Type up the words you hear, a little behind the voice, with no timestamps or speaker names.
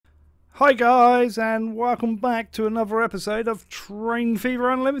Hi guys, and welcome back to another episode of Train Fever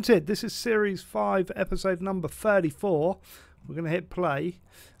Unlimited. This is Series 5, episode number 34. We're going to hit play.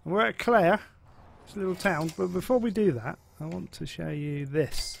 And we're at Clare, it's a little town, but before we do that, I want to show you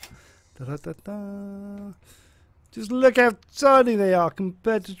this. Da-da-da-da. Just look how tiny they are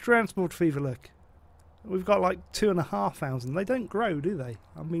compared to Transport Fever, look. We've got like 2,500. They don't grow, do they?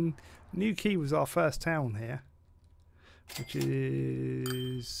 I mean, New Quay was our first town here, which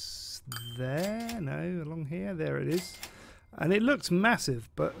is there, no, along here, there it is, and it looks massive,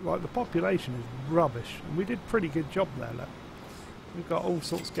 but like the population is rubbish, and we did pretty good job there. Look, we've got all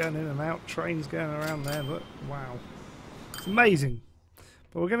sorts going in and out, trains going around there, but wow, it's amazing.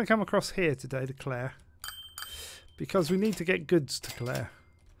 But we're going to come across here today to Clare because we need to get goods to Clare.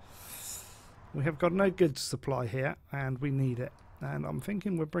 We have got no goods supply here and we need it, and I'm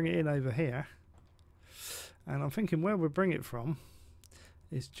thinking we'll bring it in over here. And I'm thinking where we'll bring it from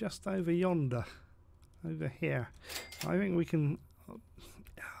is just over yonder, over here. I think we can,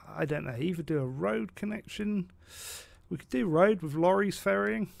 I don't know, either do a road connection. We could do road with lorries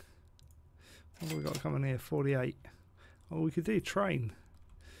ferrying. What have we got coming here? 48. Or we could do train.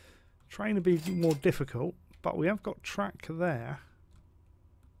 Train would be more difficult, but we have got track there.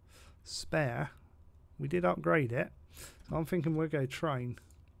 Spare. We did upgrade it. So I'm thinking we'll go train.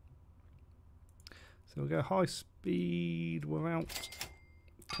 So we'll go high speed without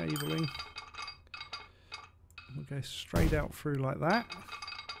cabling. We'll go straight out through like that.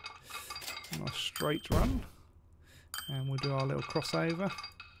 Nice straight run. And we'll do our little crossover.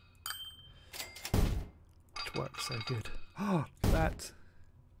 Which works so good. Oh, that.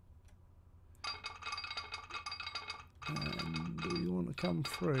 And do we want to come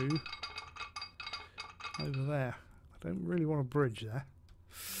through over there? I don't really want a bridge there.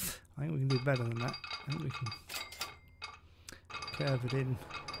 I think we can do better than that. I think we can curve it in.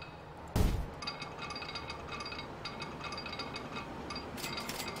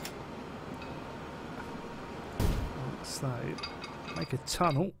 Like so. Make a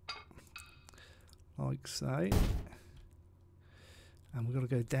tunnel. Like so. And we've got to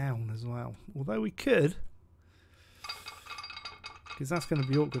go down as well. Although we could. Because that's going to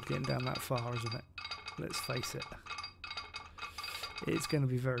be awkward getting down that far, isn't it? Let's face it. It's going to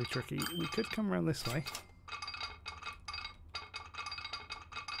be very tricky. We could come around this way.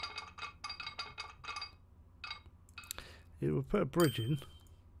 It will put a bridge in.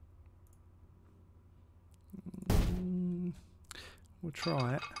 We'll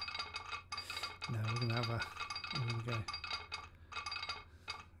try it. No, we're going to have a... We're going to go...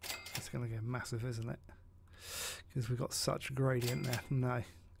 It's going to go massive, isn't it? Because we've got such a gradient there. No,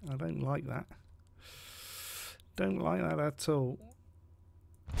 I don't like that. Don't like that at all.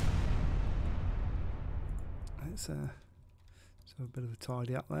 Let's have a bit of a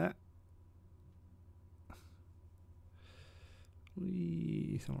tidy up there.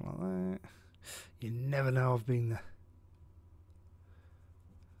 Something like that. You never know I've been there.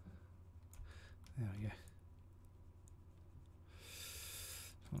 There we go.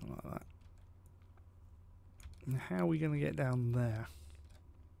 Something like that. Now how are we going to get down there?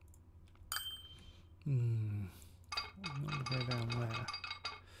 I'm going to go down there.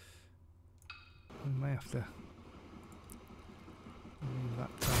 We may have to move that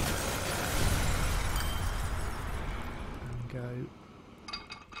down and go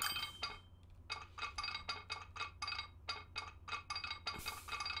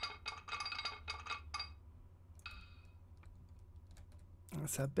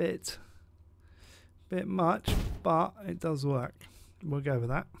that's a bit much, but it does work. We'll go with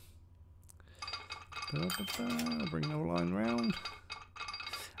that. Bring the line round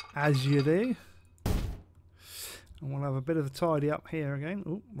as you do. And we'll have a bit of a tidy up here again.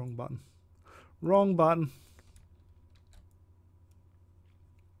 Oh, wrong button. Wrong button.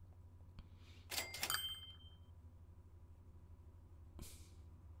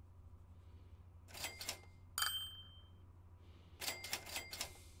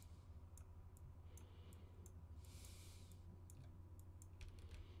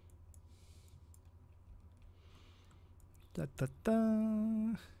 Da, da,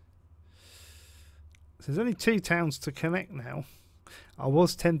 da. So there's only 2 towns to connect now. I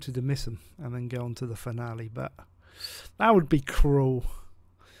was tempted to miss them and then go on to the finale, but that would be cruel.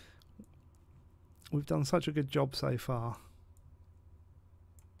 We've done such a good job so far.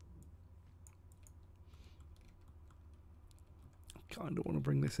 Kind of want to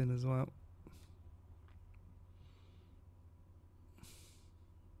bring this in as well.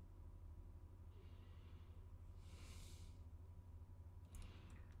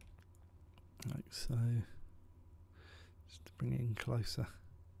 Like so. Just to bring it in closer.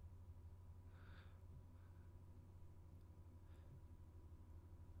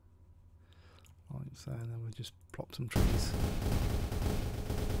 Like so, and then we'll just plop some trees.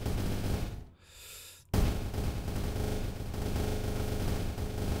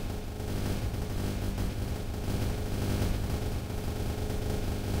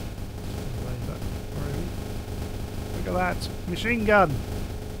 Look at that machine gun.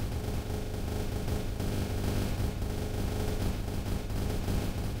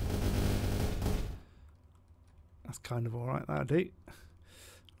 That's kind of alright, that'll do.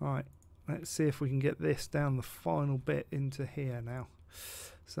 Right, let's see if we can get this down the final bit into here now.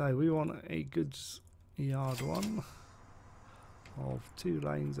 So we want a goods yard one of 2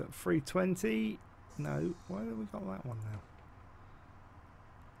 lanes at 320. No, why have we got that one now?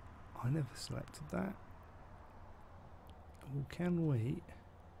 I never selected that. Well, can we?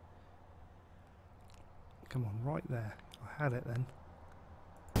 Come on, right there. I had it then.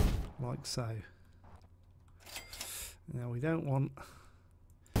 Like so. Now we don't want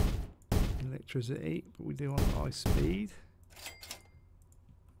electricity, but we do want high speed.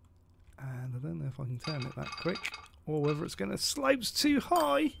 And I don't know if I can turn it that quick, or whether it's going to slopes too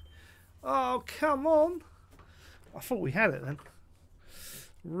high. Oh, come on. I thought we had it then.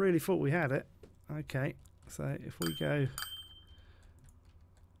 Really thought we had it. Okay, so if we go...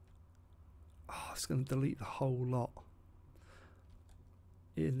 Oh, it's going to delete the whole lot.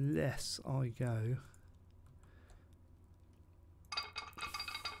 Unless I go...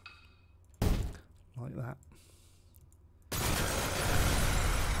 like that.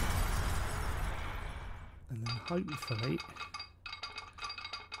 And then hopefully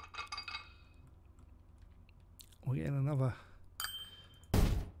we're getting another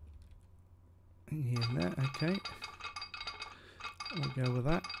in here and there. Okay, we'll go with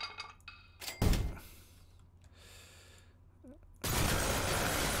that.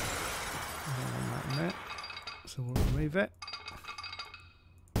 And that, so we'll remove it.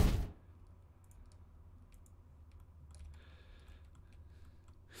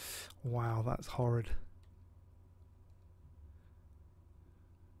 Wow, that's horrid.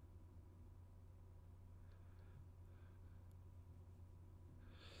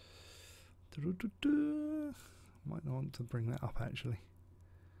 Might not want to bring that up actually.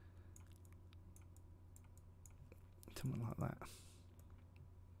 Something like that.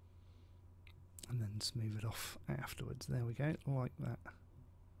 And then smooth it off afterwards. There we go, like that.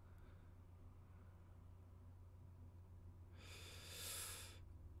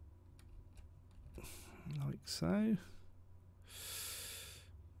 Like so.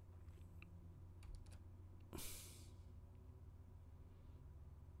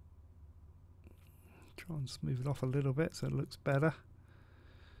 Try and smooth it off a little bit so it looks better.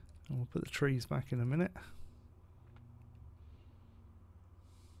 And we'll put the trees back in a minute.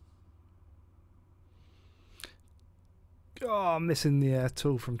 Oh, I'm missing the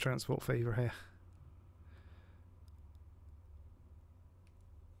tool from Transport Fever here.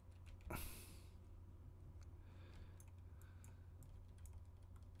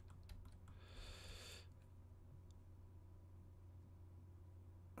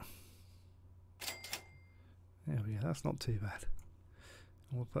 There we go, that's not too bad.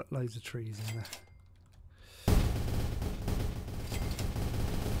 And we'll put loads of trees in there.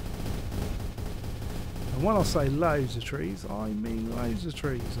 And when I say loads of trees, I mean loads of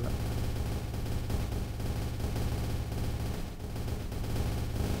trees.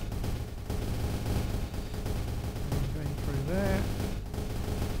 Going through there.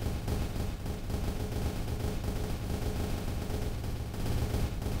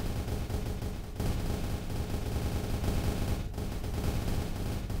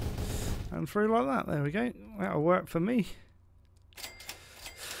 And through like that. There we go. That'll work for me.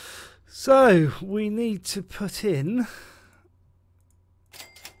 So we need to put in...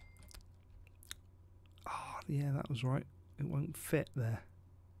 Oh, yeah, that was right. It won't fit there.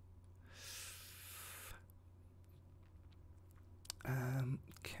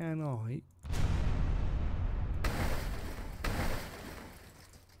 Can I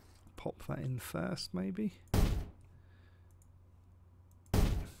pop that in first, maybe?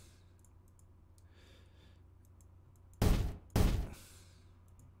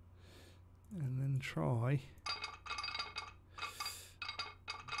 And then try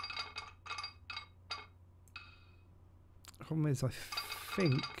the problem is I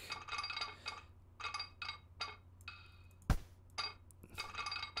think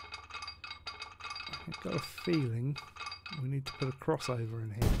I've got a feeling we need to put a crossover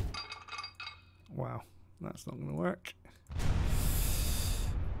in here. Wow, that's not going to work.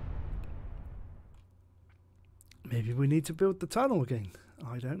 Maybe we need to build the tunnel again.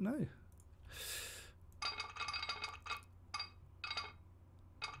 I don't know.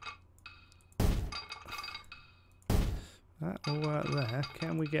 That will work there.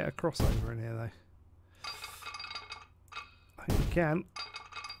 Can we get a crossover in here though? I think we can.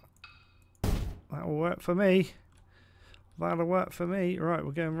 That will work for me. That'll work for me. Right,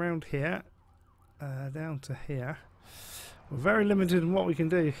 we're going round here. Down to here. We're very limited in what we can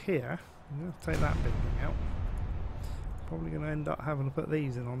do here. I'm going to take that building out. Probably going to end up having to put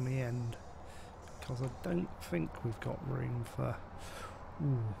these in on the end. Because I don't think we've got room for...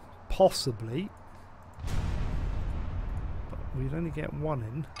 Ooh, possibly. But we'd only get one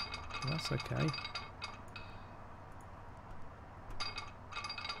in. That's okay.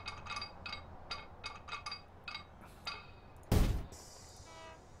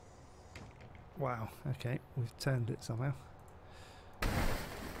 Wow, okay, we've turned it somehow.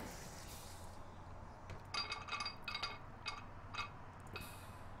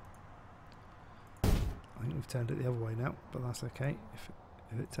 I think we've turned it the other way now, but that's okay.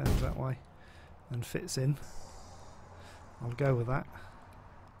 If it turns that way and fits in, I'll go with that.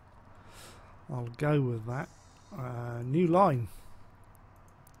 I'll go with that. New line.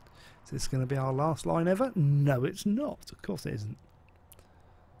 Is this going to be our last line ever? No, it's not. Of course it isn't.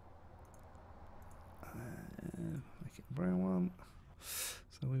 Make it a brown one.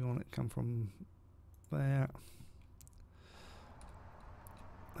 So we want it to come from there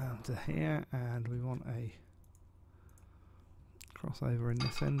down to here, and we want a crossover in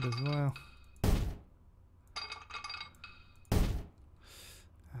this end as well.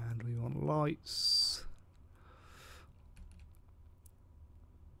 And we want lights.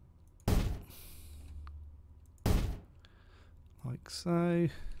 Like so.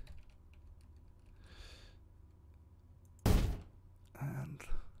 And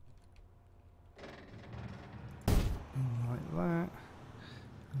like that,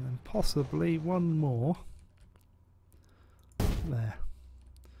 and then possibly one more there.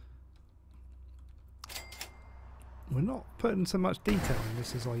 We're not putting so much detail in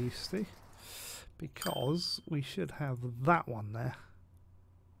this as I used to, because we should have that one there,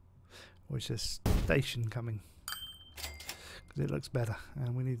 which is station coming, because it looks better,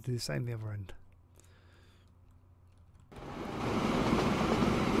 and we need to do the same the other end.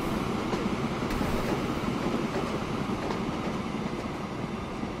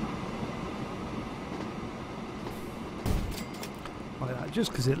 Like that, just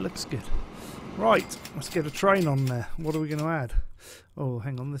because it looks good. Right, let's get a train on there. What are we going to add? Oh,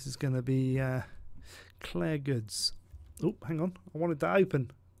 hang on, this is going to be Clare Goods. Oh, hang on, I wanted to open.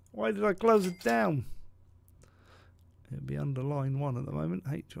 Why did I close it down? It'll be under line 1 at the moment.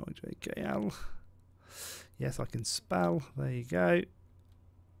 H-I-J-K-L. Yes, I can spell. There you go.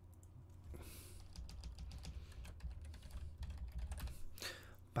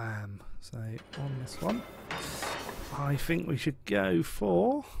 Bam. So on this one, I think we should go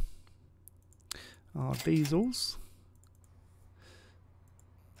for our diesels.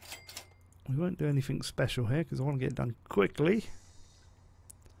 We won't do anything special here because I want to get it done quickly.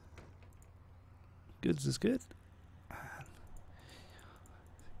 Goods is good. I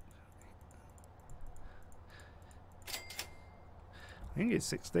think it's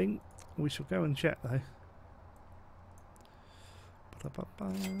 16. We shall go and check though.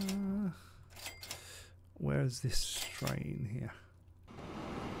 Ba-da-ba-ba. Where is this train here?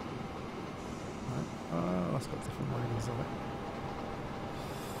 Right. Oh, that's got different lines on it.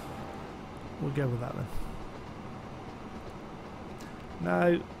 We'll go with that then.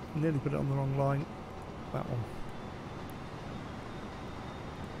 No, nearly put it on the wrong line. That one.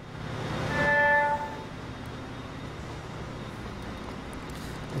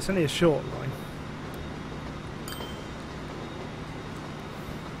 It's only a short line.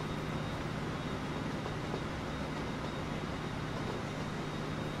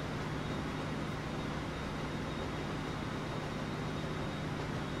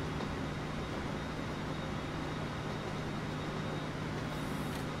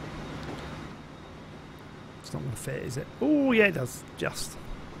 It's not going to fit, is it? Oh, yeah, it does. Just.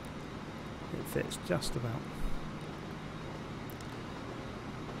 It fits just about.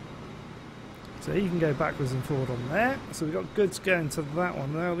 So you can go backwards and forward on there. So we've got goods going to that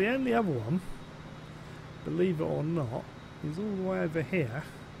one. Now the only other one, believe it or not, is all the way over here,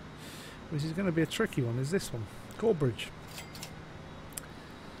 which is going to be a tricky one, is this one. Corbridge.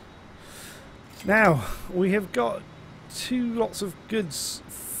 Now, we have got two lots of goods,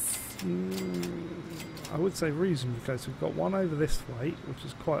 I would say reasonably close. We've got one over this way, which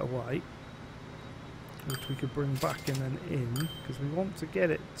is quite a way, which we could bring back and then in, because we want to get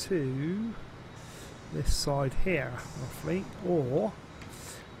it to this side here, roughly. Or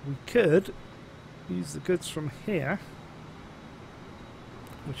we could use the goods from here,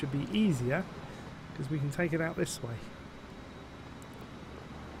 which would be easier, because we can take it out this way.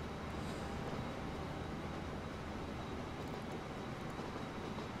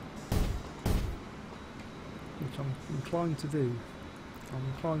 which I'm inclined to do. I'm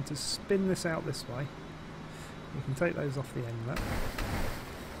inclined to spin this out this way. We can take those off the inlet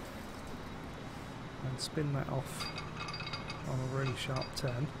and spin that off on a really sharp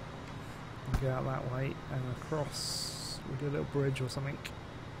turn and go out that way and across. We'll do a little bridge or something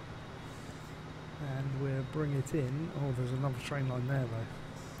and we'll bring it in. Oh, there's another train line there though.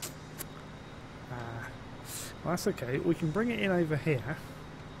 Well, that's okay. We can bring it in over here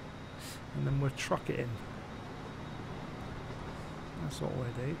and then we'll truck it in. That's what we'll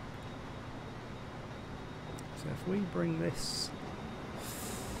do. So if we bring this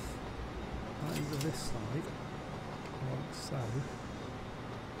over this side, like so.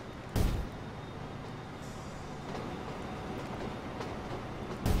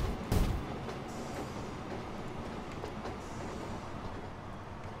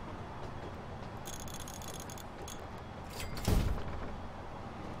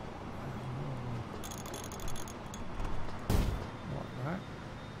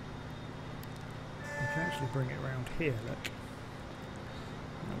 Bring it around here, look.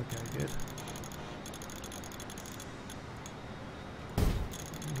 That would go good.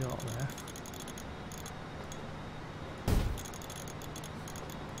 Got there.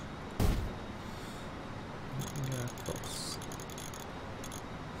 Go across.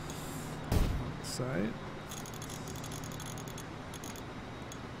 Like so.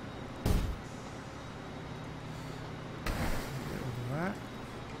 Get rid of that.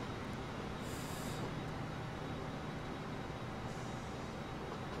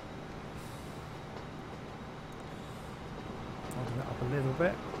 A little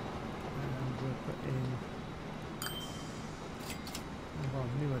bit, and we'll put in one of our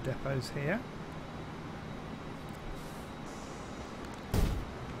newer depots here.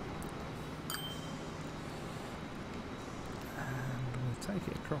 And we'll take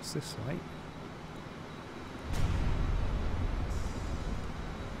it across this way.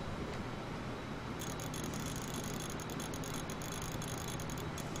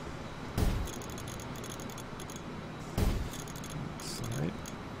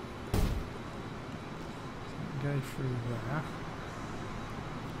 Go through there,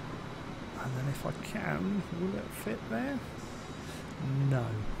 and then if I can, will it fit there? No,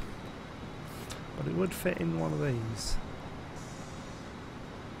 but it would fit in one of these,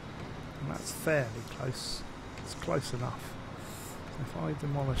 and that's fairly close. It's close enough. So if I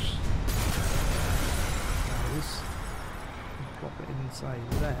demolish those and plop it in, say,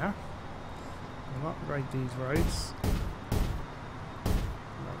 there, we'll upgrade these roads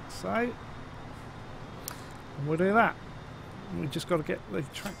like so. And we'll do that. We've just got to get the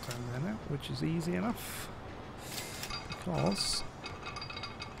track down there now, which is easy enough because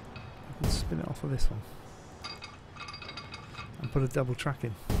I can spin it off of this one and put a double track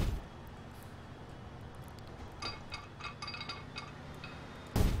in.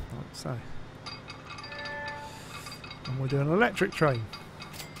 Like so. And we'll do an electric train.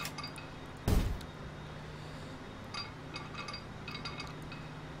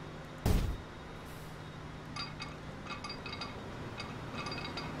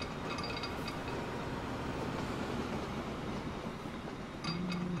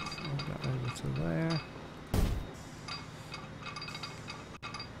 There.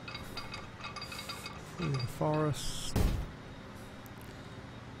 Through the forest.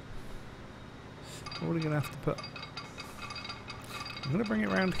 What are we going to have to put? I'm going to bring it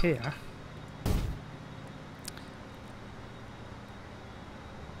around here.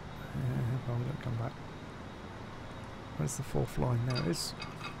 I'm going to come back. Where's the fourth line? There it is.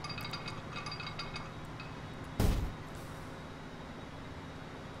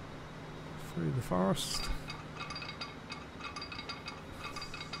 Through the forest.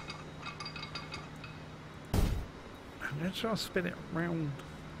 I'm going to try to spin it round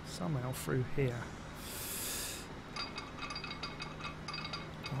somehow through here.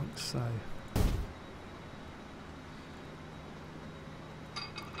 Like so. A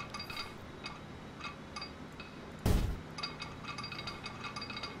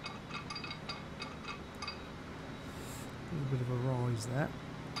little bit of a rise there.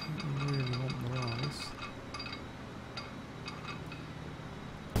 I really want the rise.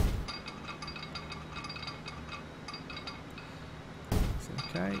 It's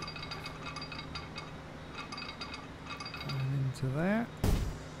okay. And into there.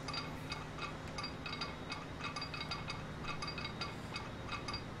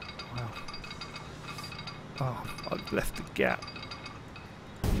 Wow. Oh, I've left a gap.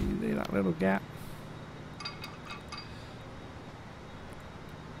 You see that little gap?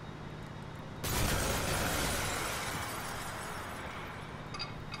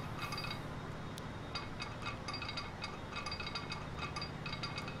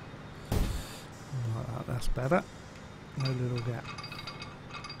 better. No little gap.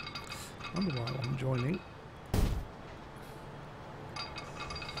 I wonder why I'm joining.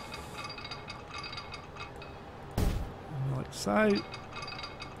 Like so.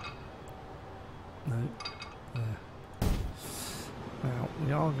 No. There. Now,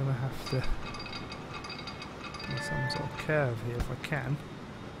 we are going to have to do some sort of curve here if I can.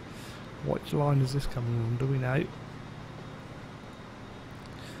 Which line is this coming on? Do we know?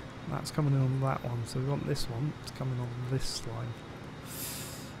 That's coming in on that one, so we want this one. It's coming on this line.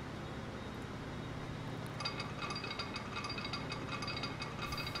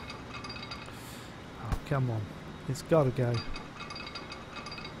 Oh, come on. It's got to go.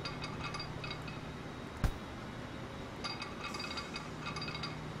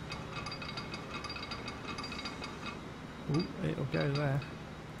 Ooh, it'll go there.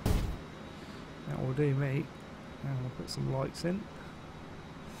 That will do me. Now I'll put some lights in.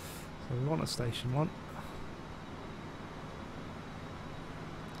 So we want a station one.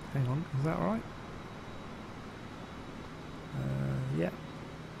 Hang on, is that right? Yeah.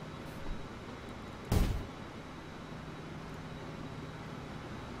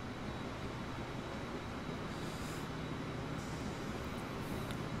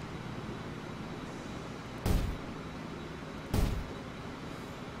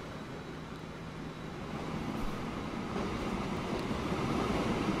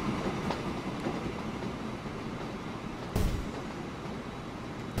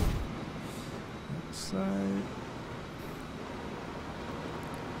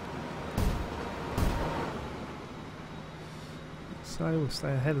 So we'll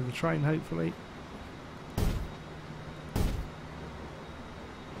stay ahead of the train, hopefully.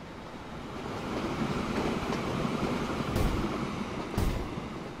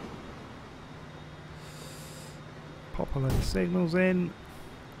 Pop a load of signals in.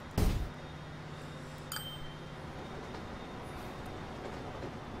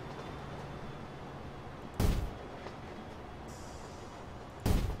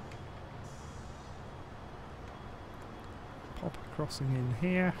 Pop a crossing in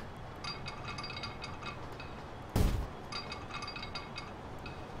here.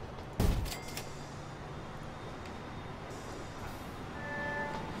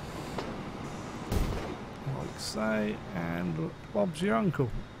 Like so, and Bob's your uncle.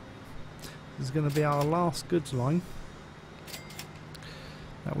 This is going to be our last goods line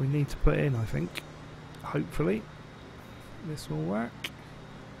that we need to put in, I think. Hopefully this will work.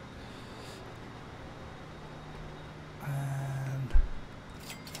 And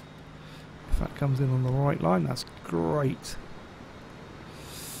if that comes in on the right line, that's great.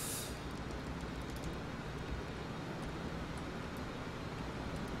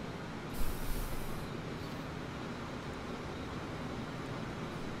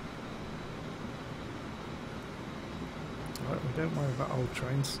 Right, we don't worry about old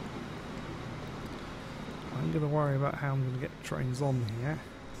trains. I'm going to worry about how I'm going to get trains on here.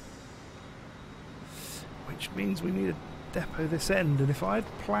 Which means we need to depot this end, and if I had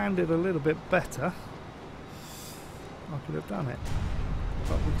planned it a little bit better, I could have done it.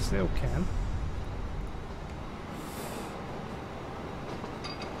 But we still can.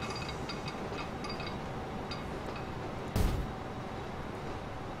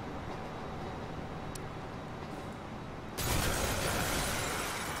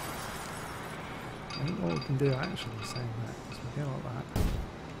 I think what we can do actually is saying that, is we go like that,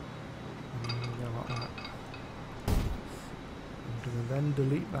 and then we go like that. I'm going to then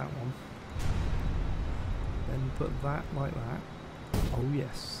delete that one, then put that like that. Oh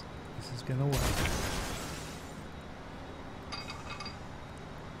yes, this is going to work.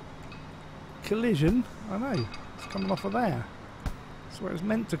 Collision? I know, it's coming off of there. That's where it's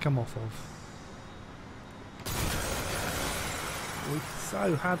meant to come off of. We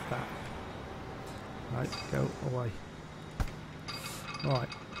so had that. Right, go away. Right,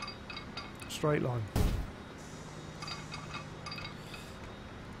 straight line.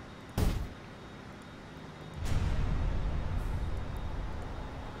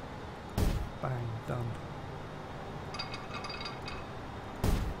 Bang, done.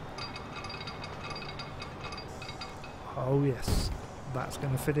 Oh yes, that's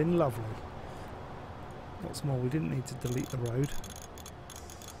going to fit in lovely. What's more, we didn't need to delete the road,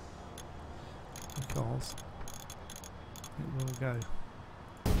 because it will go.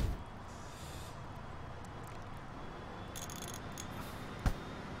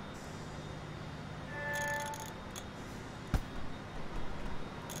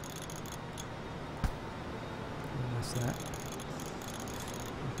 Almost there.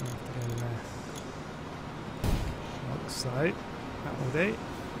 I'm going to have to go there. Like so. That will do.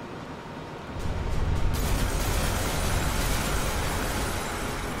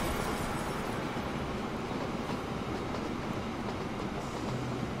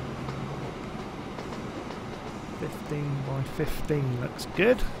 15 by 15 looks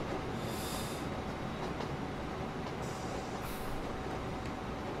good.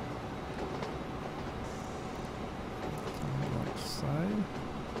 Like so.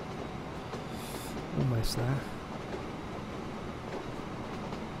 Almost there.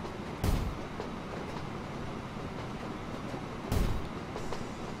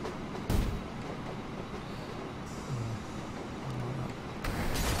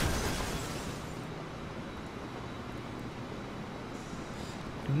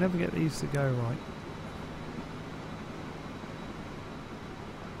 You'll never get these to go right.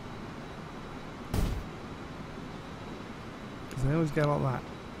 Because they always go like that.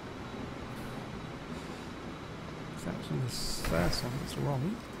 It's actually this first one that's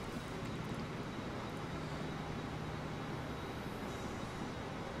wrong.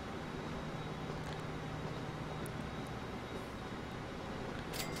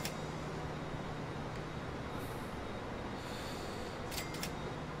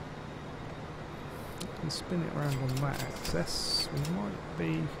 Spin it around on that axis, we might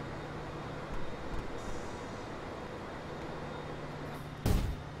be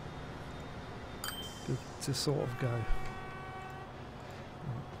good to sort of go.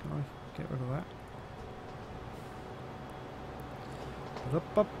 Can I get rid of that?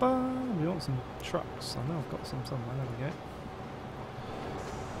 Ba-da-ba-ba. We want some trucks. I know I've got some somewhere. There we go.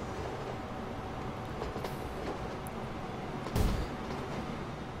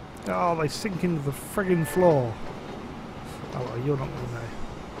 Oh, they sink into the friggin' floor. Oh, well, you're not going to know.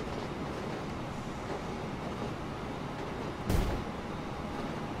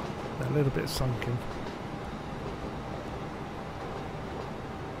 They're a little bit sunken.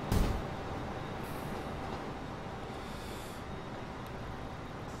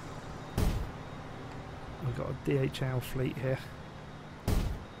 We've got a DHL fleet here.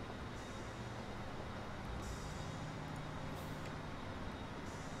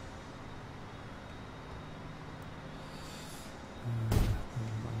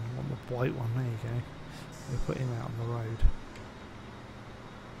 White one, there you go. We'll put him out on the road.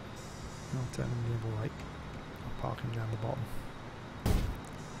 I'll turn him the other way. I'll park him down the bottom.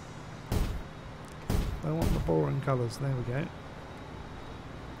 I want the boring colours, there we go.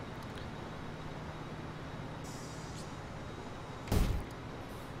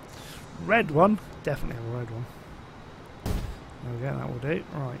 Red one, definitely a red one. There we go, that will do.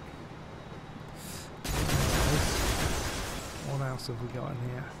 Right. What else have we got in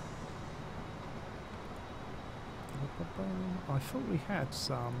here? I thought we had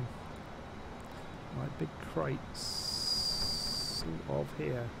some like big crates sort of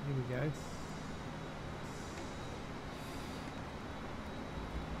here. Here we go.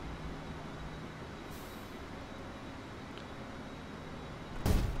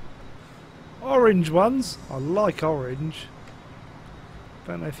 Orange ones. I like orange.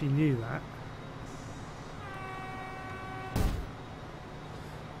 Don't know if you knew that.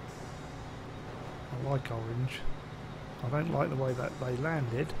 I like orange. I don't like the way that they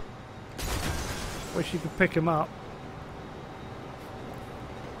landed. Wish you could pick them up.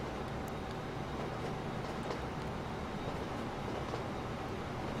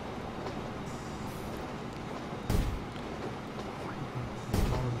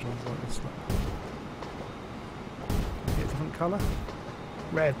 Orange ones like this. Get a different colour?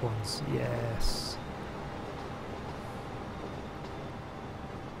 Red ones, yes.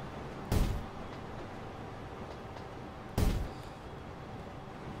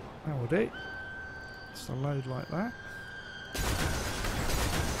 That will do. Just a load like that.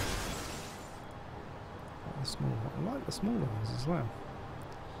 The small one. I like the smaller ones as well.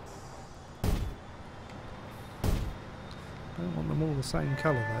 Don't want them all the same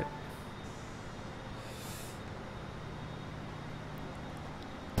colour though.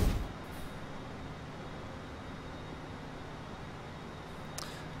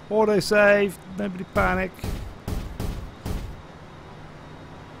 Auto save, nobody panic.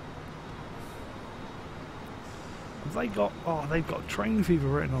 Have they got, oh, they've got train fever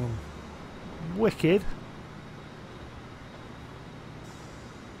written on them. Wicked.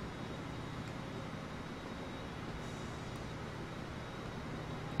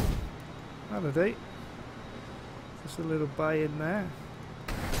 That'll do. Just a little bay in there.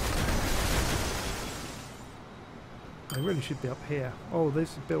 They really should be up here. Oh,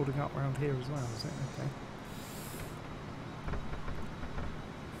 this is building up around here as well, is it? Okay.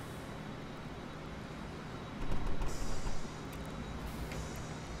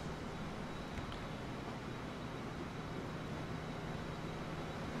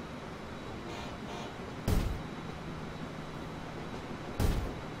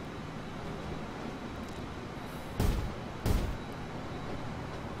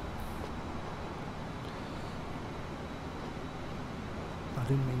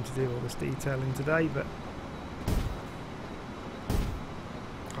 didn't mean to do all this detailing today, but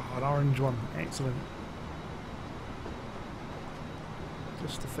oh, an orange one, excellent.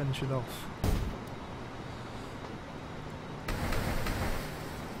 Just to finish it off.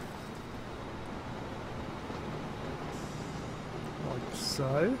 Like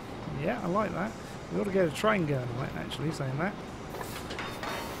so. Yeah, I like that. We ought to get a train going on it, actually, saying that.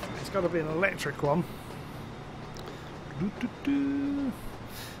 It's got to be an electric one. It'll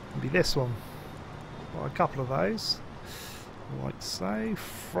be this one. Got a couple of those. Like so.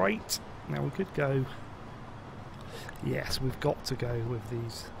 Freight. Now we could go... Yes, we've got to go with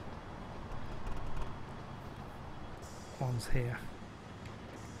these ones here.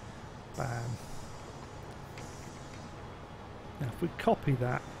 Bam. Now if we copy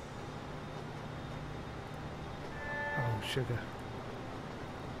that... Oh, sugar.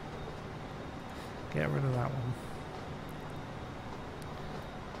 Get rid of that one.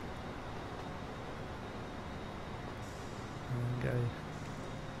 And go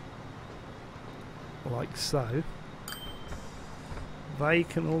like so. They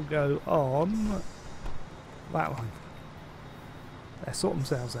can all go on that line. They sort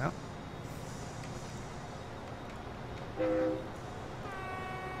themselves out.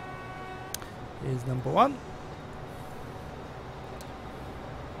 Here's number one.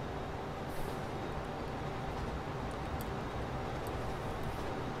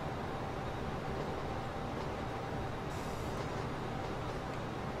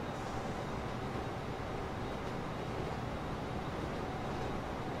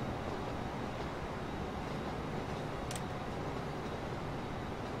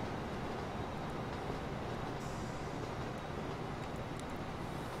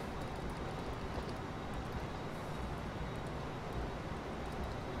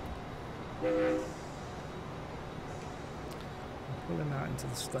 Pulling out into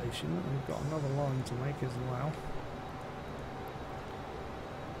the station, and we've got another line to make as well.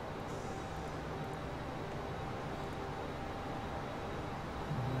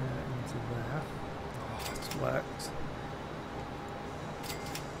 And there into there. Oh, it's worked.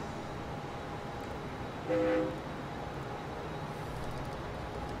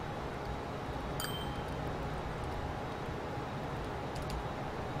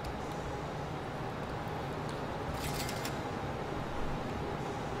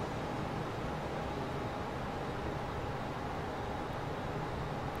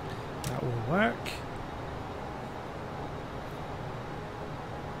 That will work.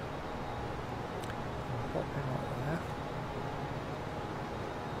 I'll pop him up there.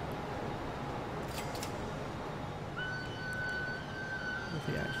 If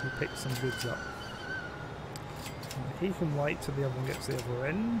he actually picks some goods up. He can wait till the other one gets to the other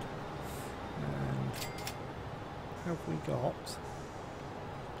end. And have we got?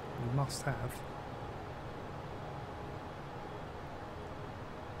 We must have.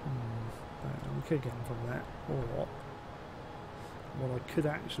 We could get them from that, or what I could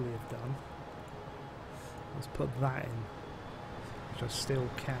actually have done was put that in, which I still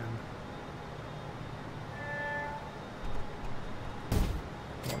can.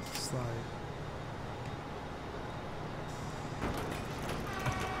 Like so.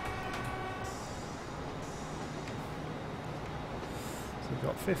 So we've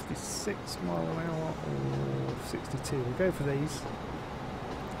got 56 mile an hour or 62. We'll go for these.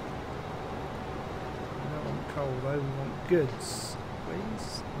 Coal though, we want goods,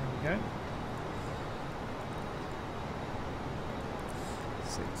 please. There we go.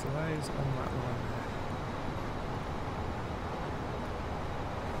 6 of those on that line there.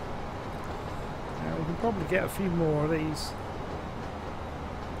 Now we can probably get a few more of these.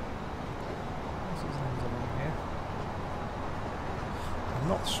 What's his names along here? They're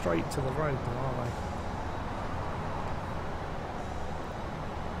not straight to the road though, are they?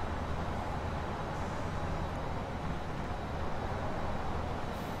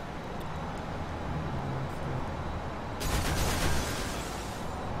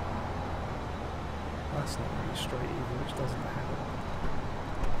 That's not really straight either, which doesn't help.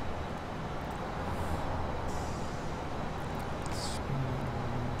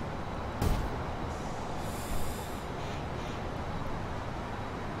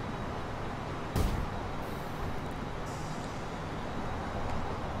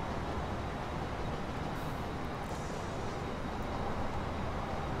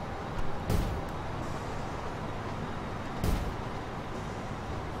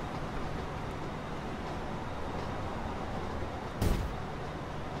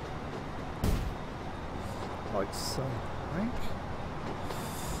 Like so, I think.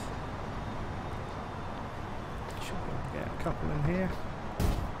 Should be able to get a couple in here.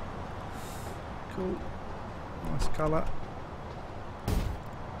 Cool. Nice colour.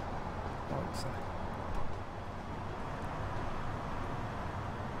 Like so.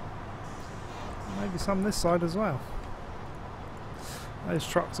 Maybe some this side as well. Those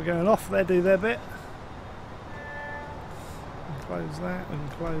trucks are going off, they do their bit. We can close that, we can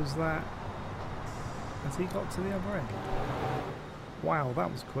close that. Has he got to the other end? Wow,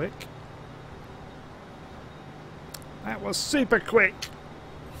 that was quick. That was super quick!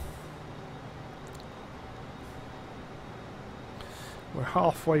 We're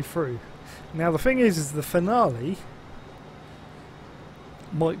halfway through. Now the thing is the finale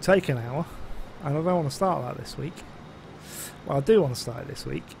might take an hour, and I don't want to start that this week. Well, I do want to start it this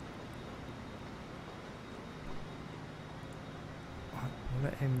week. Right, we'll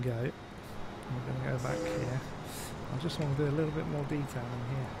let him go. We're going to go back here. I just want to do a little bit more detail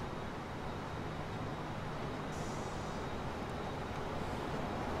in here.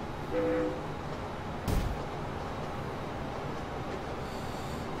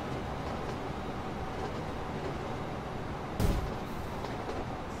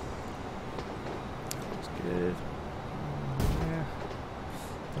 That's good. Yeah.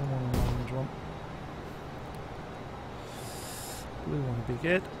 Don't want an orange one. Blue one would be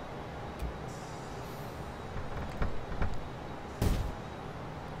good.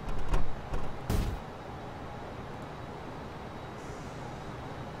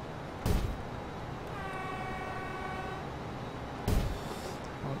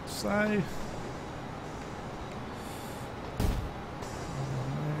 So I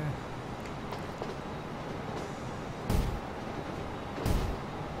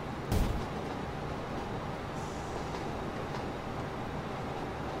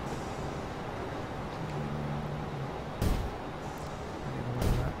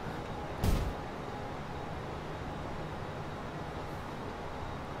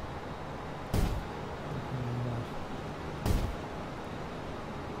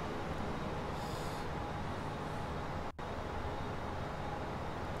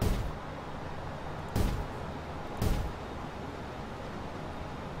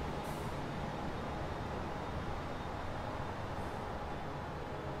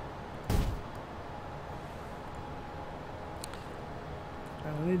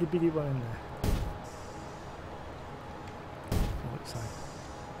need a bitty one in there. Like so.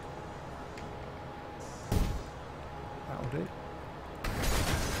 That'll do.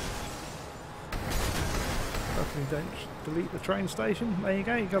 Definitely don't delete the train station. There you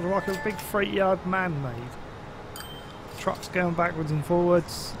go, you've got like a big freight yard man made. Trucks going backwards and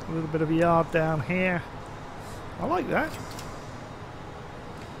forwards, a little bit of a yard down here. I like that.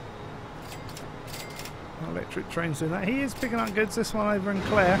 Electric trains doing that. He is picking up goods, this one over in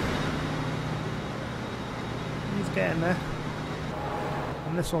Clare. He's getting there.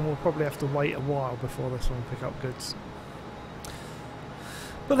 And this one will probably have to wait a while before this one will pick up goods.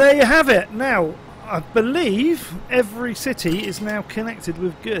 But there you have it. Now, I believe every city is now connected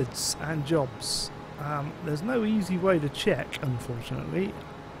with goods and jobs. There's no easy way to check, unfortunately.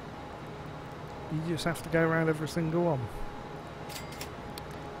 You just have to go around every single one.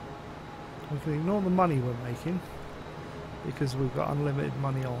 We can ignore the money we're making because we've got unlimited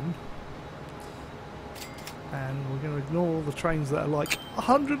money on, and we're going to ignore all the trains that are like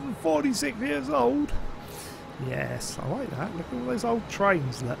 146 years old. Yes, I like that. Look at all those old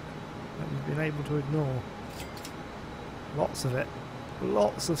trains that we've been able to ignore. Lots of it.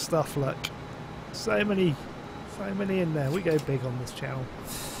 Lots of stuff, look. So many in there. We go big on this channel.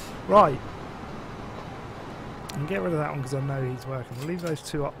 Right. And get rid of that one because I know he's working. I'll leave those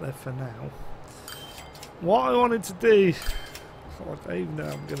two up there for now. What I wanted to do... I don't even know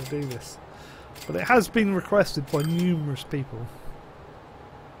I'm going to do this. But it has been requested by numerous people.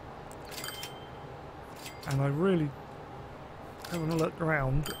 And I really... having a look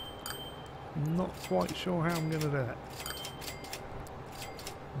around, I'm not quite sure how I'm going to do it.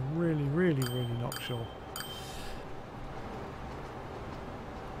 I'm really not sure.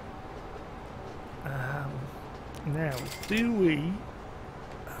 Now, do we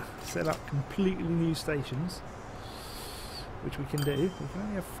set up completely new stations, which we can do? We can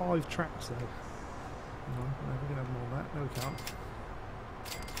only have 5 tracks though. Hang on, no, we can have more than that. No, we can't.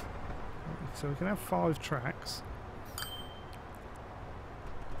 So we can have 5 tracks.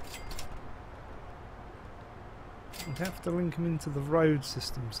 We'd have to link them into the road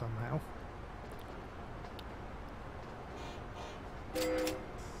system somehow.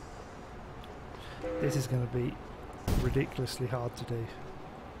 This is going to be ridiculously hard to do. You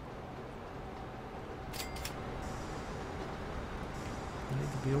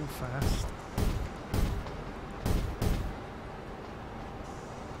need to be all fast.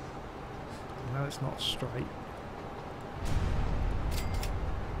 No, it's not straight.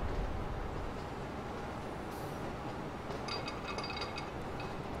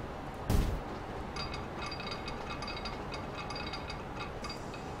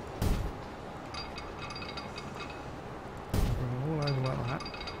 All over like that.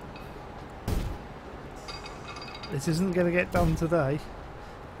 This isn't going to get done today,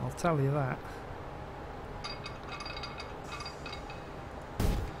 I'll tell you that.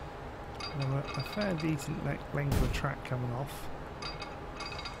 A fair decent length of track coming off.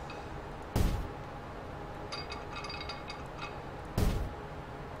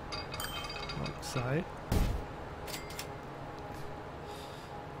 Like so.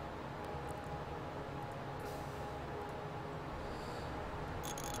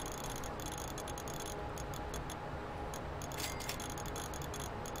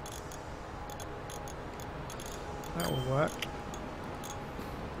 That will work.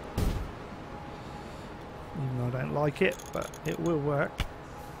 Even though I don't like it, but it will work.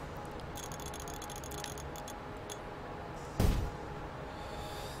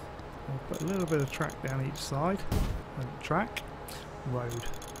 I'll put a little bit of track down each side. Track, road.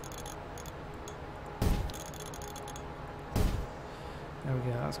 There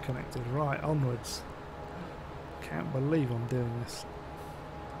we go, that's connected. Right, onwards. Can't believe I'm doing this.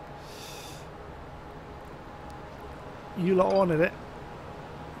 You lot wanted it.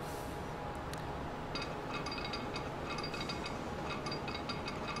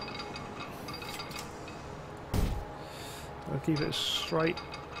 I'll keep it straight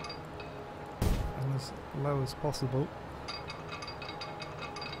and as low as possible.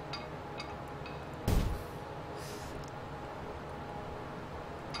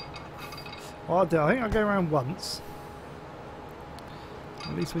 Well, I'll do, I think I'll go around once.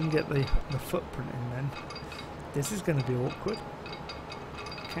 At least we can get the footprint in then. This is going to be awkward.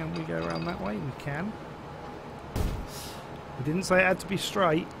 Can we go around that way? We can. We didn't say it had to be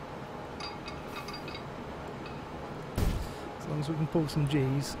straight. As long as we can pull some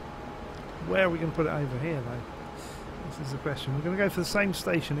G's. Where are we going to put it over here though? This is the question. We're going to go for the same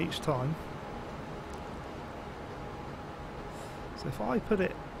station each time. So if I put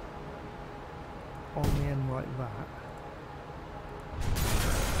it on the end like that,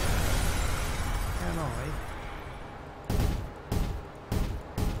 can I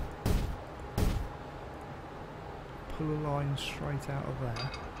pull a line straight out of there?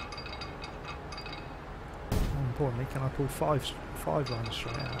 More importantly, can I pull five lines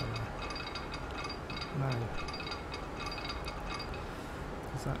straight out of there? No.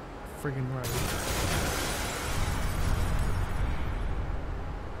 Is that friggin' road?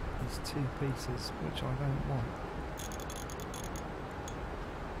 There's two pieces, which I don't want.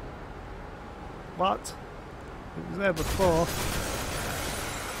 What? It was there before.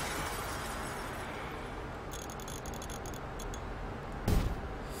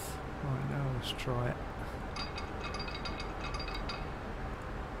 Right, now let's try it.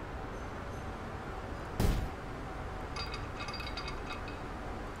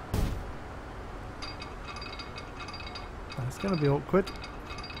 It's going to be awkward.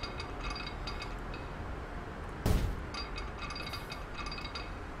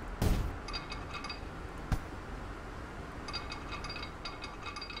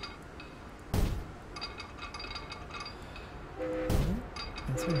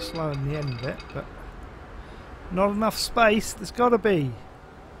 It's going to slow in the end bit, but not enough space. There's got to be.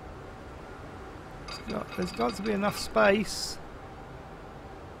 There's got to be enough space.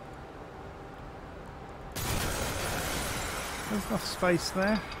 There's enough space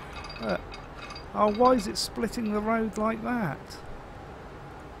there. Look. Oh, why is it splitting the road like that?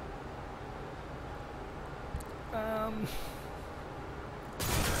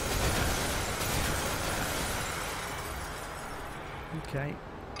 Okay.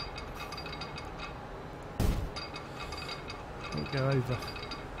 We'll go over.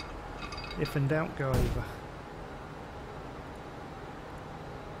 If in doubt, go over.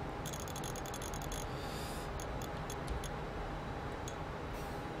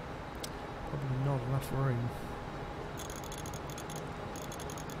 Probably not enough room.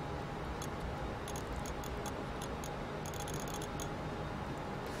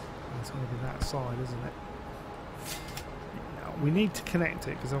 It's going to be that side, isn't it? We need to connect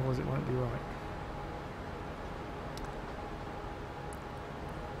it because otherwise it won't be right.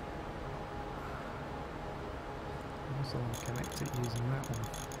 Also want to connect it using that one.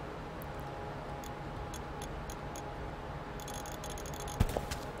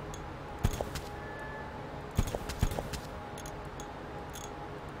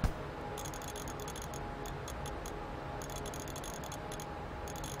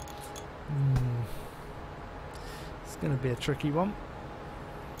 going to be a tricky one.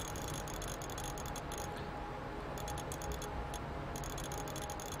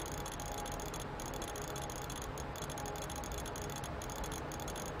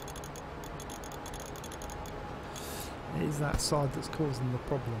 It is that side that's causing the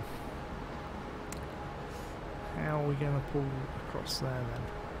problem. How are we going to pull across there then?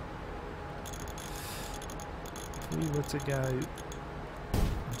 If we were to go,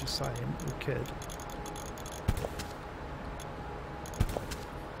 I'm just saying, we could.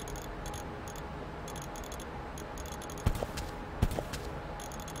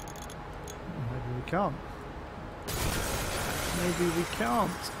 Maybe we can't. Maybe we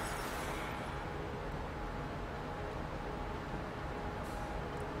can't.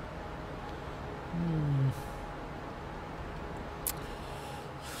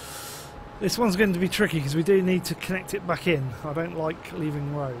 This one's going to be tricky because we do need to connect it back in. I don't like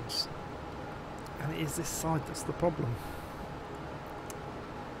leaving roads. And it is this side that's the problem.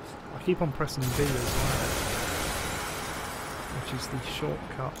 I keep on pressing B as well, which is the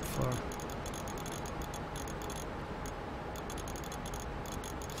shortcut for...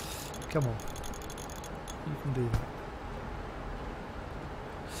 Come on. You can do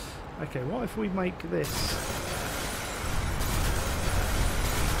that. Okay, what if we make this...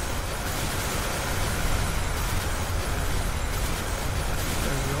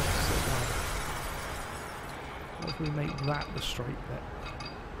 we make that the straight bit,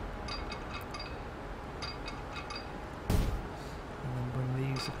 and then bring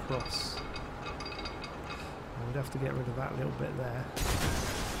these across. And we'd have to get rid of that little bit there,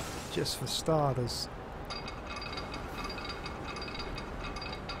 just for starters.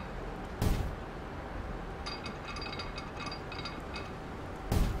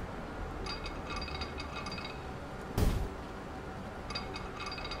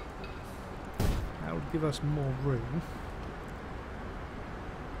 Give us more room.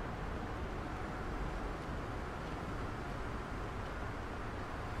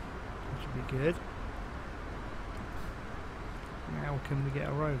 That should be good. How can we get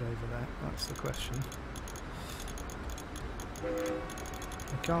a road over there? That's the question. We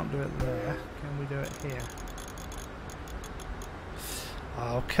can't do it there. Can we do it here?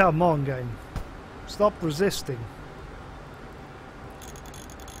 Oh, come on, game. Stop resisting.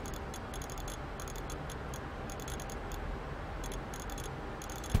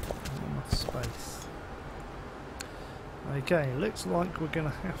 Okay, looks like we're going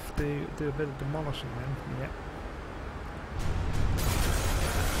to have to do a bit of demolishing then. Yep.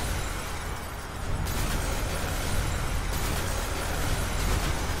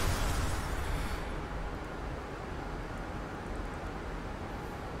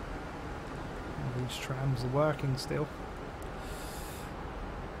 All these trams are working still.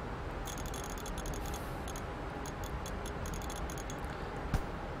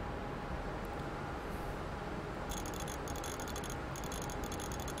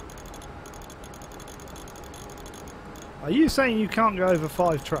 Are you saying you can't go over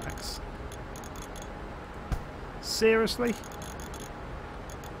 5 tracks? Seriously?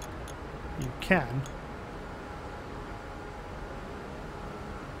 You can.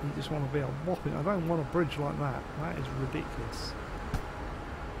 You just want to be a whopping... I don't want a bridge like that. That is ridiculous.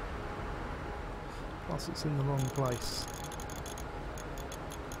 Plus it's in the wrong place.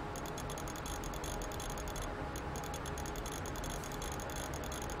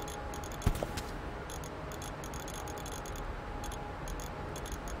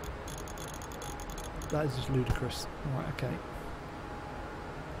 That is just ludicrous. Right, okay.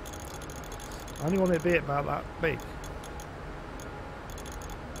 I only want it to be about that big.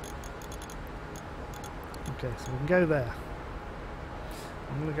 Okay, so we can go there.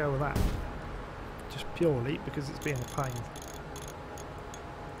 I'm going to go with that. Just purely because it's being a pain.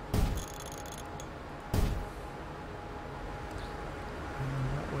 And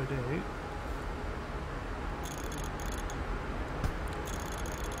what we do...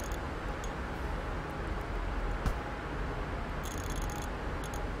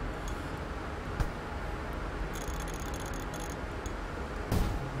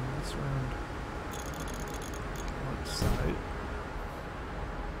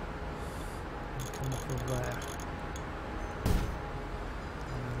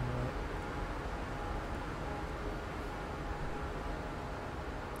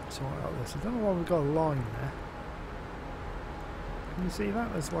 Sort out this. I don't know why we've got a line there. Can you see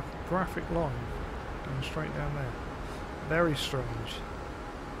that? There's like a graphic line going straight down there. Very strange.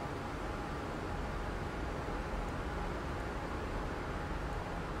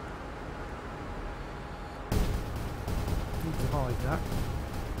 Need to hide that.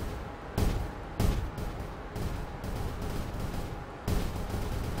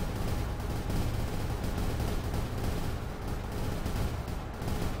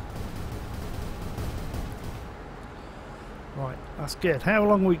 That's good. How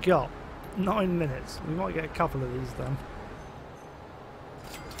long we got? 9 minutes. We might get a couple of these done.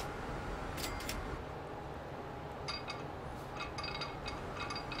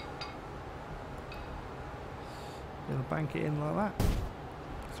 Gonna bank it in like that.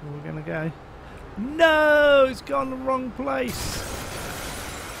 That's where we're gonna go. No! It's gone the wrong place.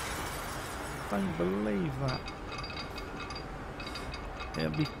 Don't believe that.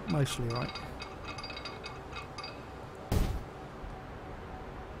 It'll be mostly right.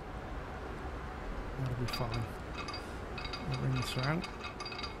 That'll be fine. I'll bring this around.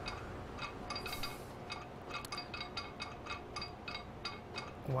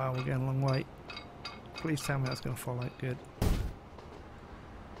 Wow, we're going a long way. Please tell me that's going to follow. Good.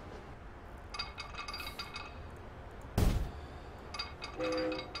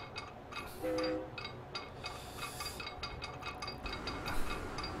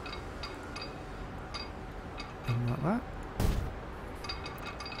 And like that.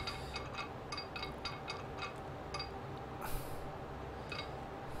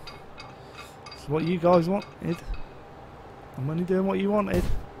 It's what you guys wanted. I'm only doing what you wanted.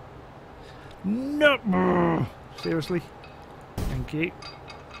 No! Seriously? Thank you.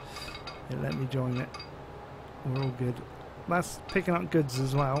 It let me join it. We're all good. That's picking up goods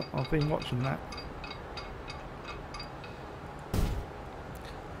as well. I've been watching that.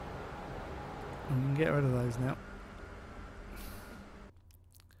 We can get rid of those now.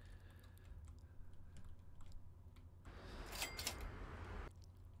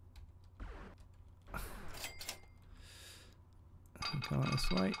 Go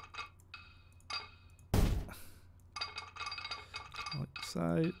this way. Like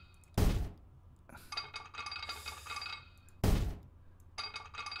so.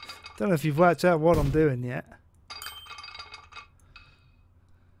 Don't know if you've worked out what I'm doing yet.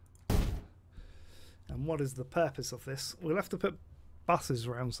 And what is the purpose of this? We'll have to put buses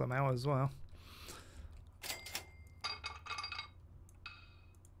around somehow as well.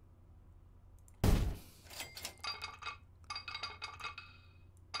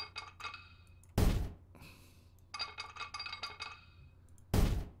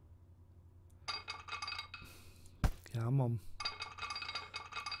 Come on.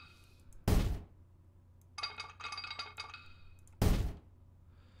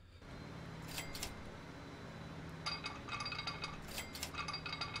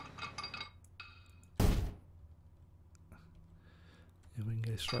 Yeah, we can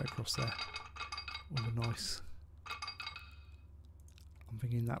go straight across there with a nice. I'm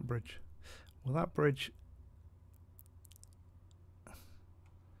thinking that bridge. Well, that bridge.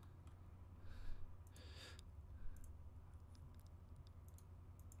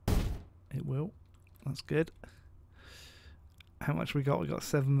 It will. That's good. How much we got? We got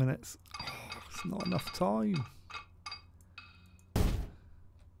 7 minutes. Oh, it's not enough time.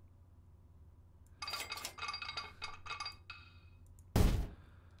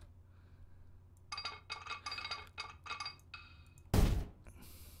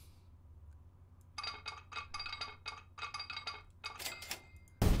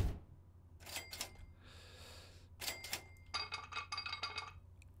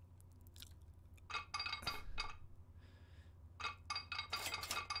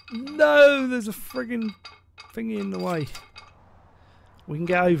 No, there's a friggin' thingy in the way. We can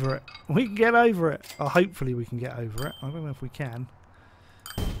get over it. We can get over it. Or hopefully we can get over it. I don't know if we can.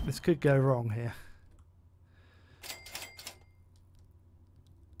 This could go wrong here.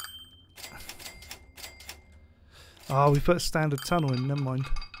 Oh, we put a standard tunnel in. Never mind.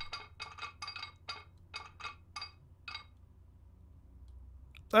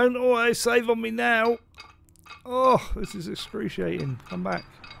 Don't always save on me now. Oh, this is excruciating. Come back.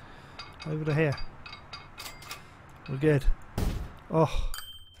 Over to here. We're good. Oh.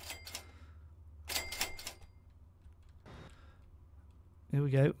 Here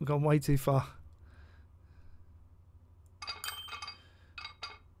we go. We've gone way too far.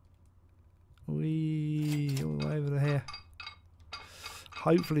 All the way over to here.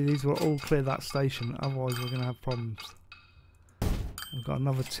 Hopefully these will all clear that station. Otherwise we're going to have problems. We've got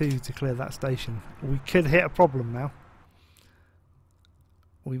another 2 to clear that station. We could hit a problem now.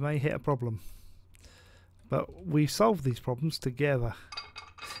 We may hit a problem. But we solve these problems together.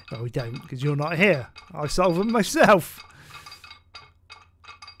 No, we don't, because you're not here. I solve them myself.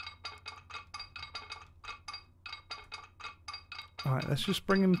 Alright, let's just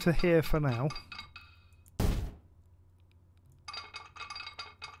bring him to here for now.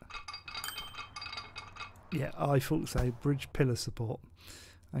 Yeah, I thought so. Bridge pillar support.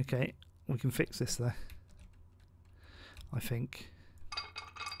 Okay, we can fix this though. I think.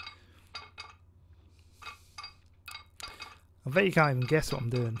 I bet you can't even guess what I'm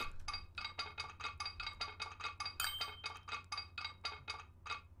doing.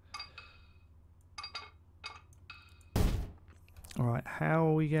 Alright, how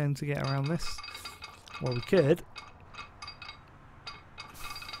are we going to get around this? Well, we could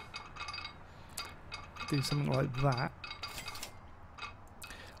do something like that,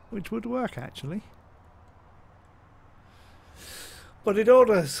 which would work actually. But it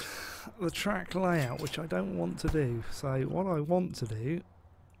orders the track layout, which I don't want to do. So what I want to do,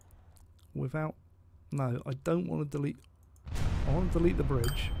 without... No, I don't want to delete... I want to delete the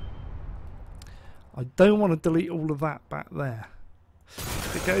bridge. I don't want to delete all of that back there.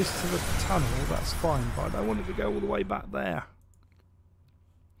 If it goes to the tunnel, that's fine, but I don't want it to go all the way back there.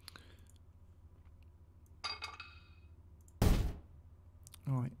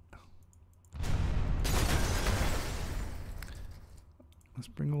 Right. Let's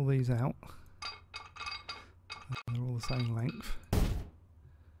bring all these out. They're all the same length.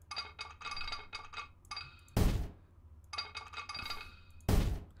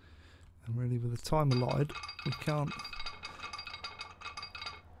 And really, with the time allotted, we can't...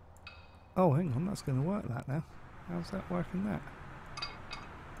 Oh, hang on, that's going to work that now. How's that working that?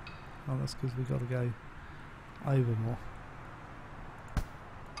 Oh, that's because we've got to go over more.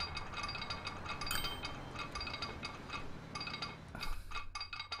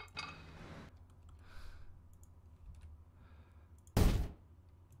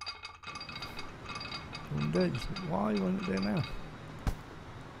 Wouldn't do it. Why won't it do it now?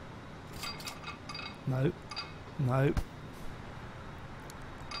 No. No.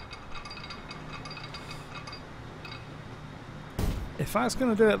 If that's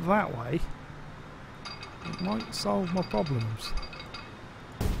going to do it that way, it might solve my problems.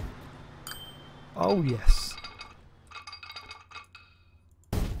 Oh yes.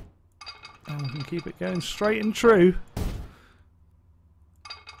 And we can keep it going straight and true.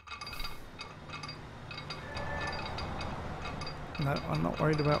 No, I'm not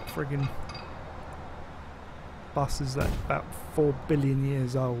worried about friggin' buses that are about 4 billion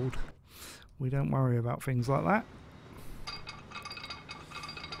years old. We don't worry about things like that.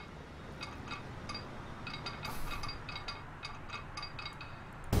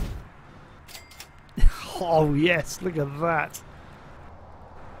 Oh yes, look at that.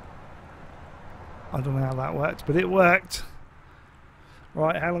 I don't know how that worked, but it worked.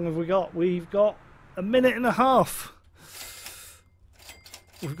 Right, how long have we got? We've got a minute and a half.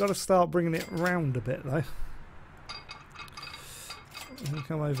 We've got to start bringing it round a bit though. I'm going to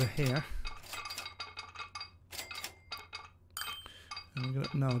come over here. And I'm gonna,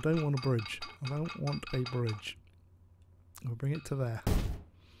 no, I don't want a bridge. I don't want a bridge. I'll bring it to there.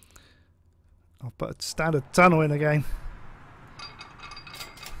 I'll put a standard tunnel in again.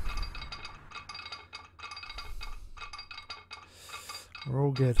 We're all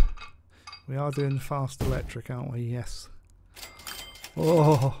good. We are doing fast electric, aren't we? Yes.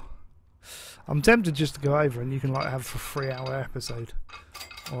 Oh, I'm tempted just to go over and you can like have a 3-hour episode,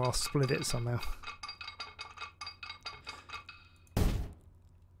 or I'll split it somehow. I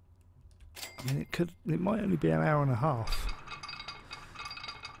mean, it might only be an hour and a half.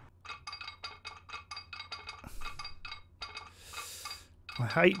 I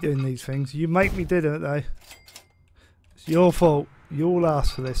hate doing these things. You make me do it though. It's your fault. You all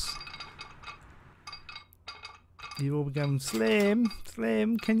asked for this. You all be going, Slim,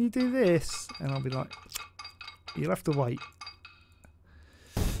 can you do this? And I'll be like, you'll have to wait.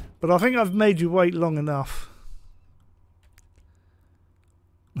 But I think I've made you wait long enough.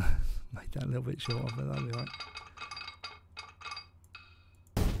 Made that a little bit shorter, but that'll be right.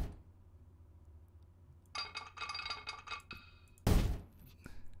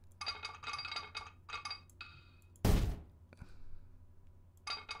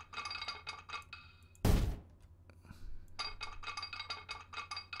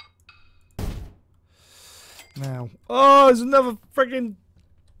 Now, oh, there's another friggin'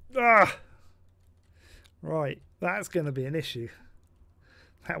 right, that's going to be an issue.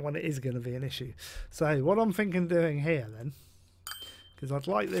 That one is going to be an issue. So what I'm thinking doing here then, because I'd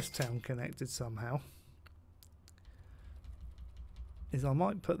like this town connected somehow, is I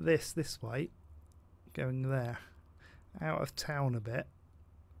might put this way, going there, out of town a bit,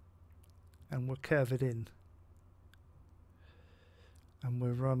 and we'll curve it in, and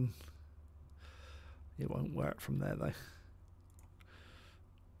we'll run. It won't work from there though.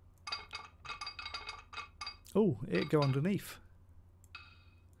 Oh, it'll go underneath.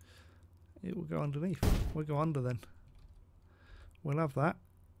 It will go underneath. We'll go under then. We'll have that.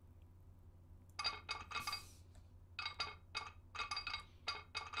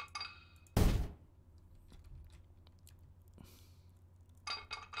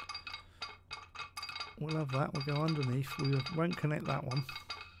 we'll have that. We'll go underneath. We won't connect that one.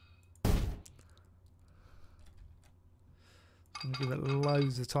 I'm going to give it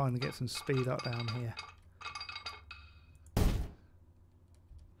loads of time to get some speed up down here.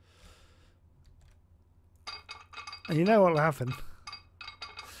 And you know what will happen?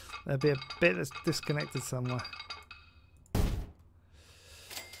 There'll be a bit that's disconnected somewhere.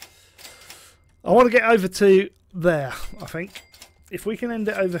 I want to get over to there, I think. If we can end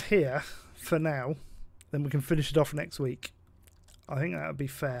it over here for now, then we can finish it off next week. I think that would be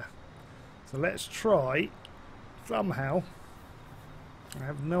fair. So let's try somehow. I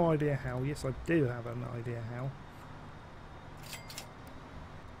have no idea how. Yes, I do have an idea how.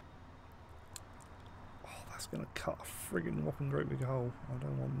 Oh, that's going to cut a friggin' whopping great big hole. I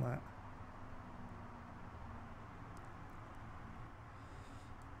don't want that.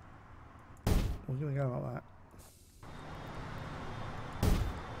 We're going to go like that.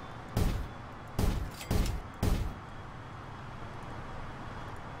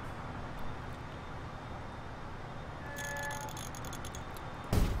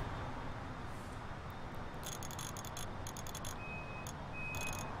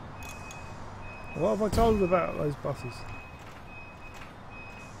 What have I told you about those buses?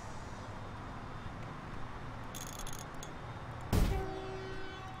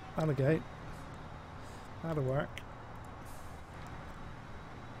 And a gate. That'll work.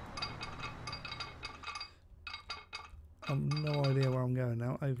 I've no idea where I'm going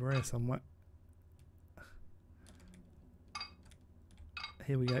now. Over here somewhere.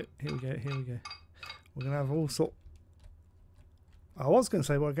 Here we go. Here we go. Here we go. We're going to have all sorts. I was going to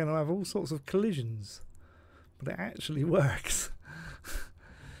say we're going to have all sorts of collisions, but it actually works.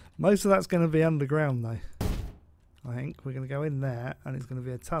 Most of that's going to be underground though. I think we're going to go in there and it's going to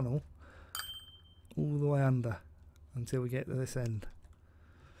be a tunnel all the way under until we get to this end.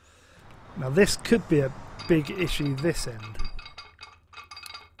 Now this could be a big issue this end.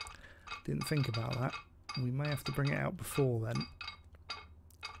 Didn't think about that. We may have to bring it out before then.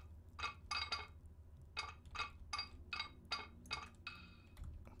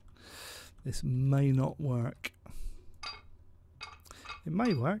 This may not work. It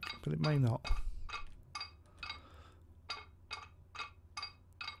may work, but it may not.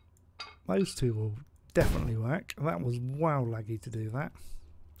 Those two will definitely work. That was wow laggy to do that.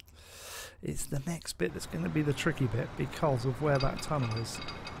 It's the next bit that's going to be the tricky bit because of where that tunnel is.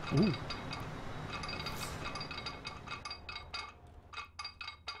 Ooh.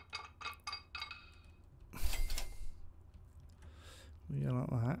 We go like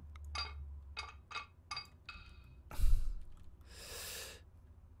that.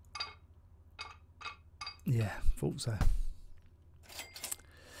 Yeah, thought so.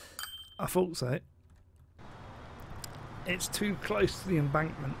 I thought so. It's too close to the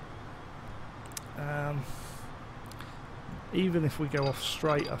embankment. Even if we go off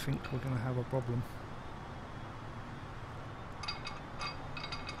straight, I think we're going to have a problem.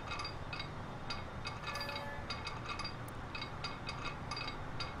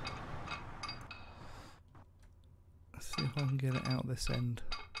 Let's see if I can get it out this end.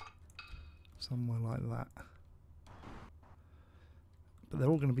 Somewhere like that. But they're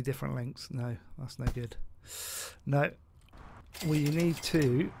all going to be different lengths. No, that's no good. No, we need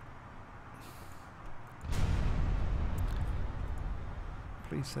to.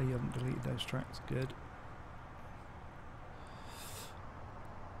 Please say you haven't deleted those tracks. Good.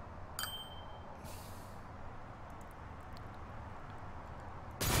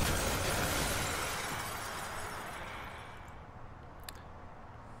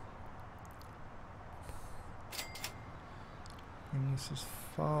 Bring this as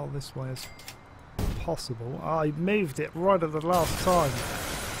far this way as possible. I moved it right at the last time.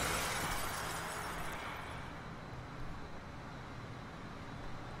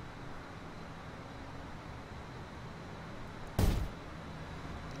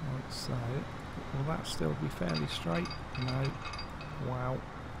 Like so. Will that still be fairly straight? No. Wow.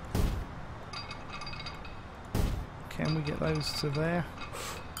 Can we get those to there?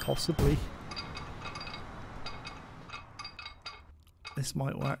 Possibly. This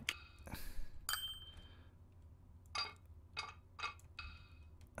might work.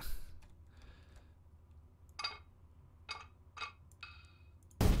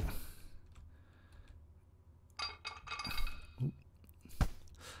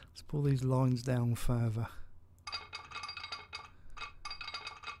 Let's pull these lines down further.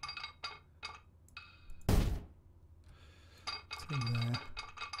 To there.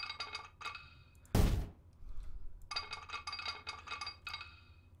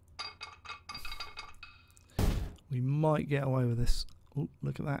 We might get away with this. Oh,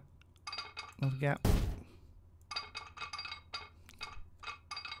 look at that. Another gap.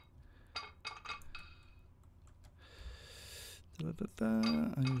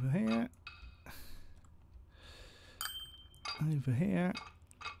 Over here. Over here.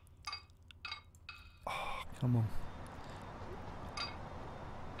 Oh, come on.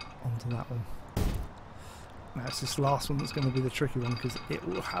 Onto that one. Now it's this last one that's going to be the tricky one because it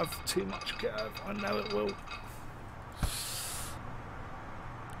will have too much curve. I know it will.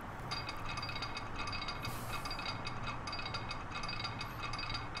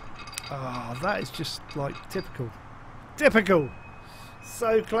 Ah, that is just like typical. Typical!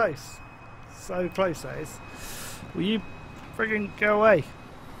 So close. So close that is. Will you friggin' go away?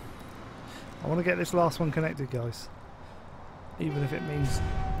 I want to get this last one connected, guys. Even if it means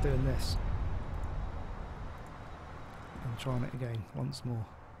doing this. And trying it again once more.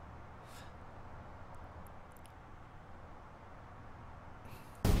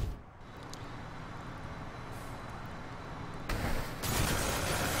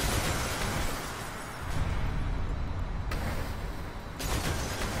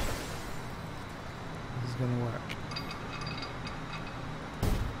 This is going to work.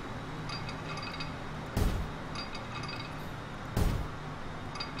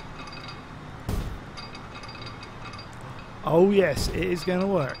 Oh yes, it is going to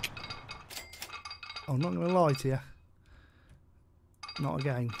work. I'm not going to lie to you. Not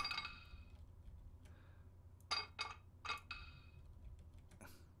again.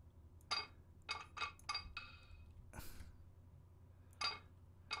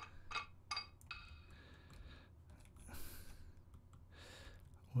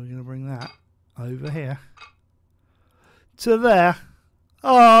 We're going to bring that over here to there.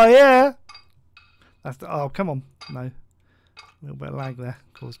 Oh yeah. That's the, oh come on, no. A little bit of lag there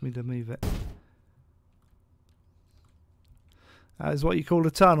caused me to move it. That is what you call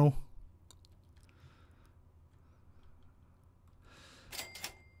a tunnel.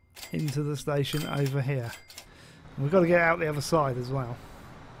 Into the station over here. And we've got to get out the other side as well.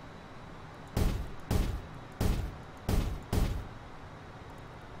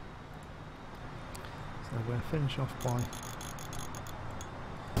 So we'll finish off by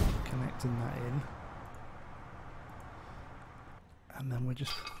connecting that in. And then we're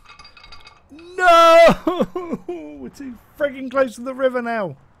just... No! We're too frigging close to the river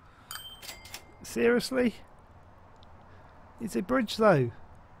now. Seriously? It's a bridge though.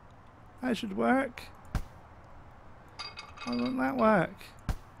 That should work. Why won't that work?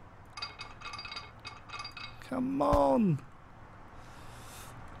 Come on!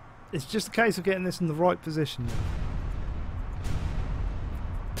 It's just a case of getting this in the right position now.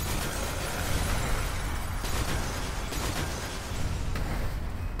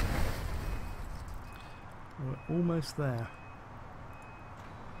 We're almost there.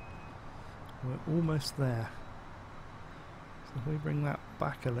 We're almost there. So if we bring that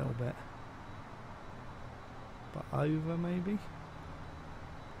back a little bit. But over maybe?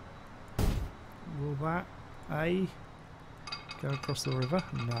 Will that go across the river?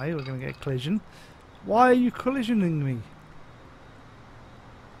 No, we're going to get a collision. Why are you collisioning me?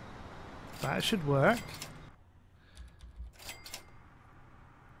 That should work.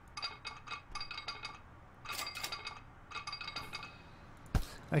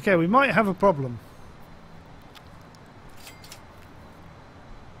 Okay, we might have a problem.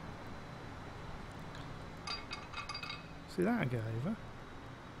 See that go over?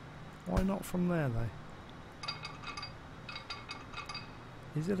 Why not from there though?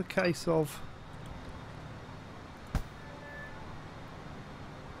 Is it a case of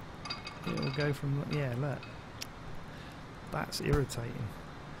it will go from, yeah, look. That's irritating.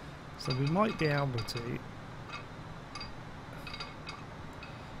 So we might be able to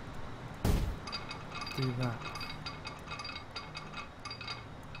do that.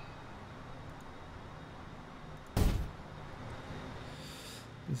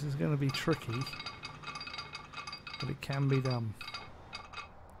 This is going to be tricky, but it can be done.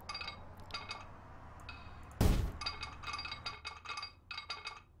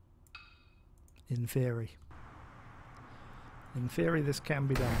 In theory. In theory, this can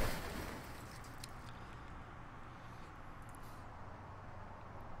be done.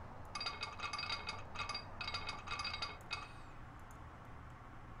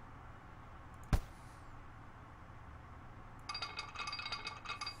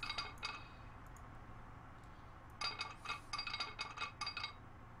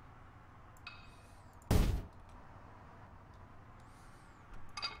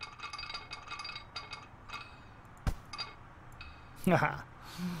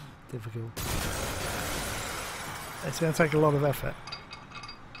 Difficult. It's going to take a lot of effort.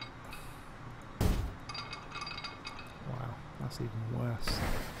 Wow, that's even worse.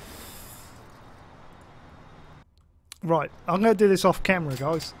 Right, I'm going to do this off camera,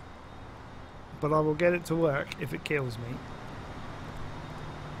 guys. But I will get it to work if it kills me.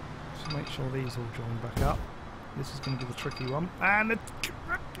 Just make sure these all join back up. This is going to be the tricky one. And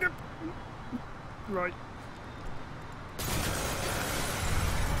right.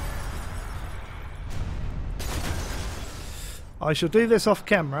 I shall do this off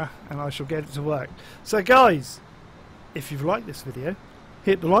camera and I shall get it to work. So guys, if you've liked this video,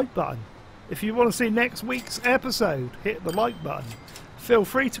 hit the like button. If you want to see next week's episode, hit the like button. Feel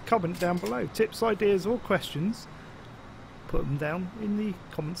free to comment down below. Tips, ideas or questions, put them down in the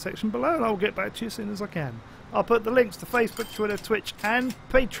comment section below and I'll get back to you as soon as I can. I'll put the links to Facebook, Twitter, Twitch and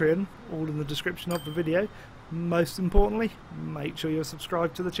Patreon all in the description of the video. Most importantly, make sure you're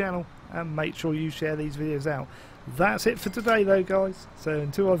subscribed to the channel and make sure you share these videos out. That's it for today though, guys. So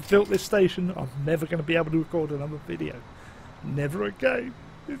until I've built this station, I'm never going to be able to record another video. Never again.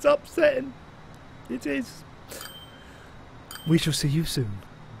 It's upsetting. It is. We shall see you soon.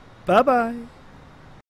 Bye bye.